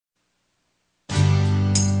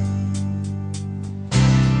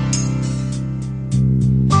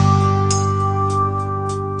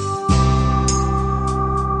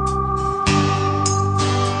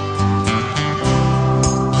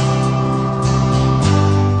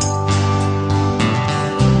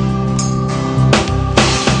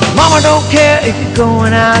Mama don't care if you're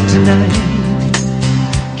going out tonight.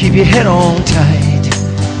 Keep your head on tight.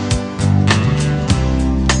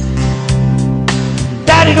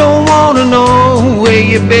 Daddy don't wanna know where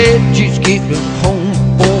you been. Just get home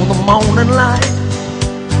for the morning light.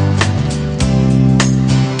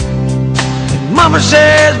 And Mama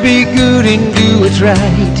says be good and do what's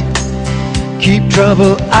right. Keep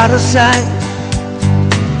trouble out of sight.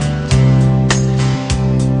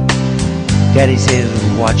 Daddy says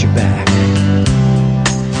watch your back.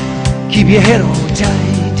 Keep your head on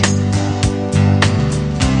tight.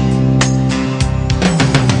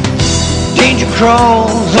 Danger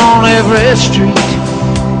crawls on every street.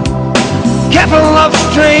 Careful of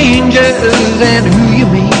strangers and who you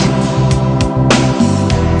meet.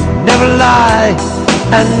 Never lie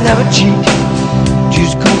and never cheat.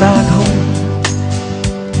 Just come back home.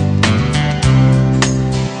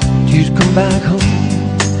 Just come back home.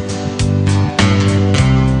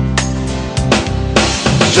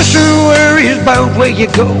 Sister worries about where you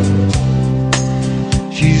go.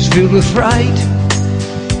 She's filled with fright.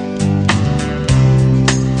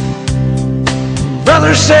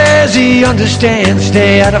 Brother says he understands.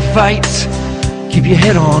 Stay out of fights. Keep your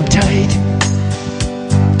head on tight.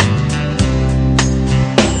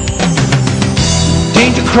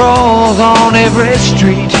 Danger crawls on every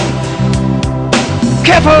street.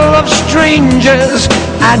 Careful of strangers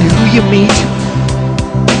and who you meet.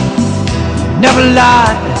 Never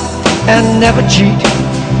lie and never cheat.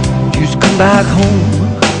 Just come back home.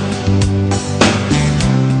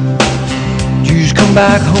 Just come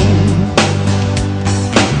back home.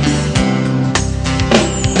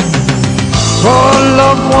 For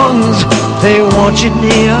loved ones, they want you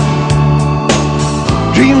near.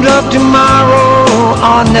 Dreams of tomorrow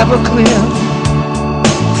are never clear.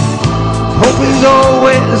 Hope is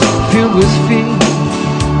always filled with fear.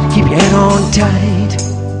 Keep your head on tight.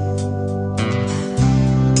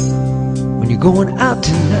 You're going out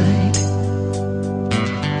tonight.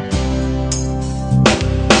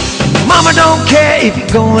 Mama don't care if you're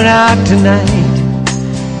going out tonight.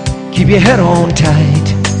 Keep your head on tight.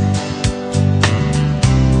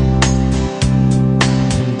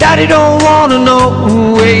 Daddy don't wanna know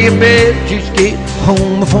where you been. Just get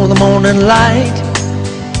home before the morning light.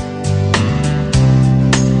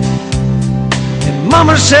 And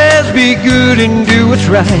Mama says be good and do what's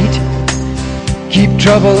right. Keep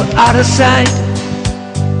trouble out of sight.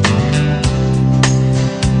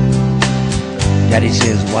 Daddy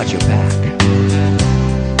says watch your back.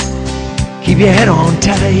 Keep your head on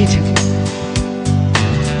tight.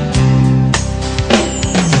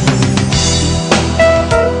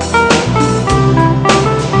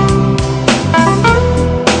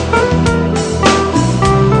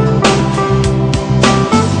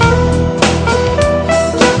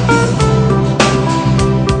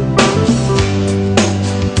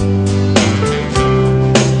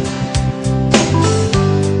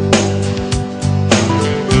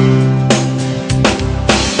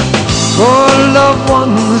 For loved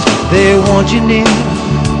ones, they want you near.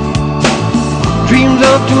 Dreams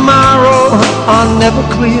of tomorrow are never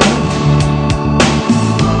clear.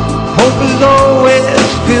 Hope is always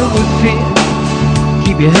filled with fear.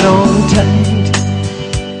 Keep your head on tight.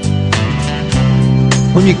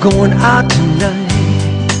 When you're going out tonight,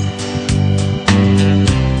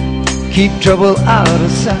 keep trouble out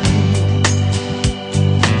of sight.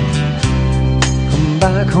 Come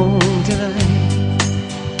back home tonight.